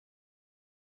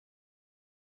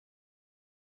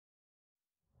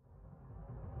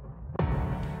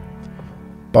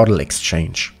Bottle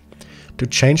exchange. To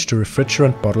change the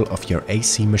refrigerant bottle of your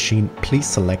AC machine, please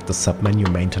select the submenu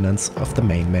Maintenance of the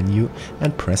main menu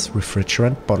and press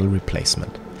Refrigerant Bottle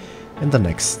Replacement. In the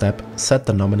next step, set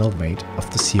the nominal weight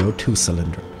of the CO2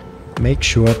 cylinder. Make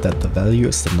sure that the value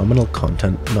is the nominal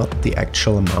content, not the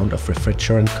actual amount of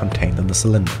refrigerant contained in the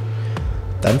cylinder.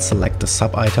 Then select the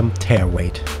sub-item Tare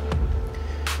Weight.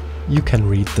 You can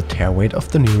read the tare weight of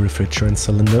the new refrigerant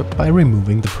cylinder by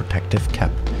removing the protective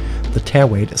cap. The tare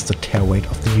weight is the tare weight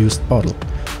of the used bottle.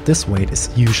 This weight is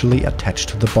usually attached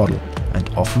to the bottle and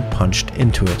often punched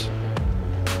into it.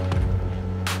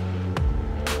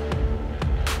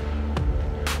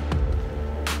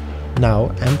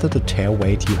 Now enter the tare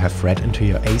weight you have read into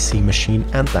your AC machine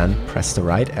and then press the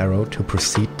right arrow to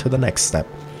proceed to the next step.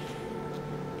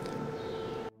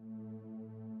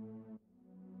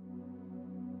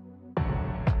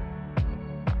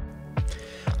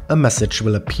 A message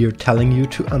will appear telling you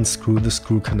to unscrew the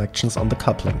screw connections on the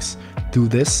couplings. Do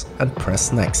this and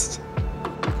press Next.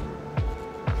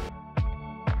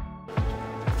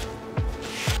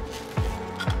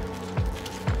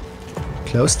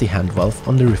 Close the hand valve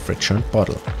on the refrigerant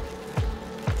bottle.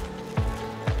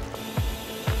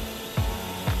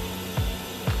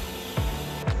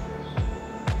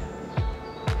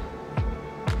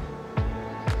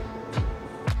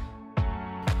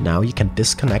 Now you can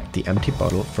disconnect the empty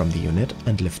bottle from the unit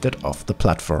and lift it off the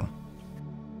platform.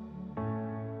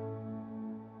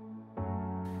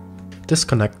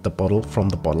 Disconnect the bottle from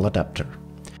the bottle adapter.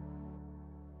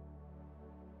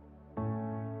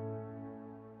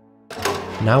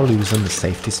 Now loosen the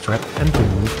safety strap and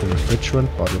remove the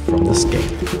refrigerant bottle from the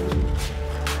scale.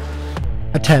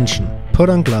 Attention! Put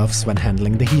on gloves when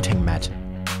handling the heating mat.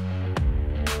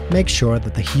 Make sure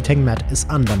that the heating mat is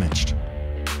undamaged.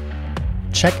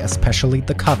 Check especially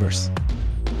the covers.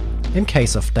 In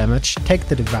case of damage, take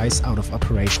the device out of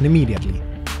operation immediately.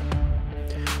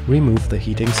 Remove the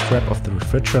heating strap of the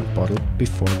refrigerant bottle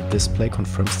before the display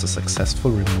confirms the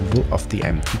successful removal of the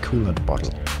empty coolant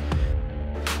bottle.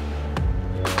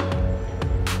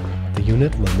 The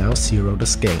unit will now zero the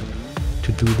scale.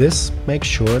 To do this, make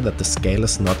sure that the scale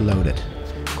is not loaded.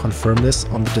 Confirm this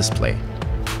on the display.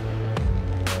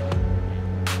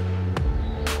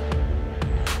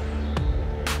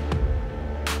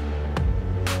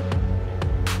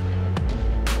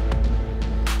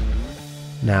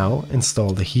 Now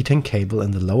install the heating cable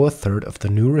in the lower third of the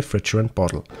new refrigerant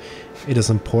bottle. It is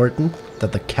important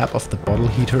that the cap of the bottle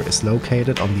heater is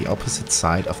located on the opposite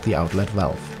side of the outlet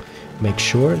valve. Make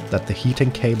sure that the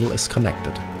heating cable is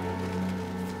connected.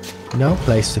 Now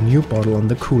place the new bottle on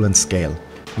the coolant scale.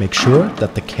 Make sure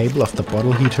that the cable of the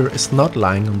bottle heater is not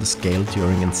lying on the scale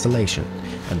during installation,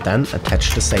 and then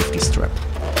attach the safety strap.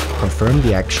 Confirm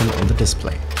the action on the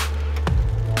display.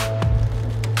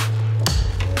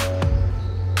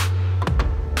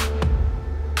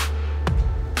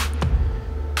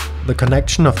 The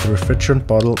connection of the refrigerant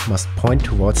bottle must point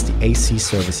towards the AC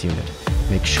service unit.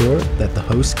 Make sure that the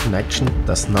hose connection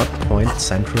does not point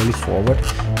centrally forward,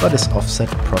 but is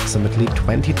offset approximately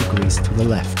 20 degrees to the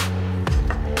left.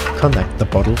 Connect the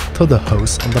bottle to the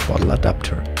hose on the bottle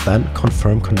adapter, then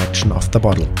confirm connection of the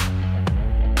bottle.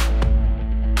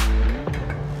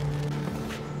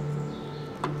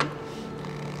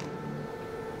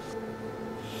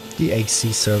 The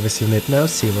AC service unit now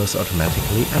zeros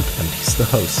automatically and empties the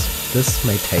hose. This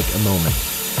may take a moment.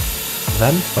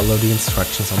 Then follow the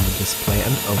instructions on the display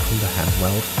and open the hand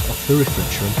valve of the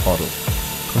refrigerant bottle.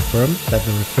 Confirm that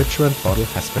the refrigerant bottle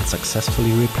has been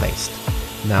successfully replaced.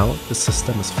 Now the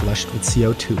system is flushed with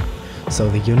CO2, so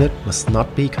the unit must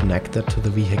not be connected to the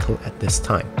vehicle at this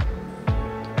time.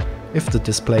 If the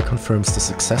display confirms the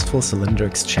successful cylinder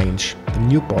exchange, the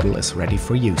new bottle is ready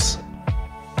for use.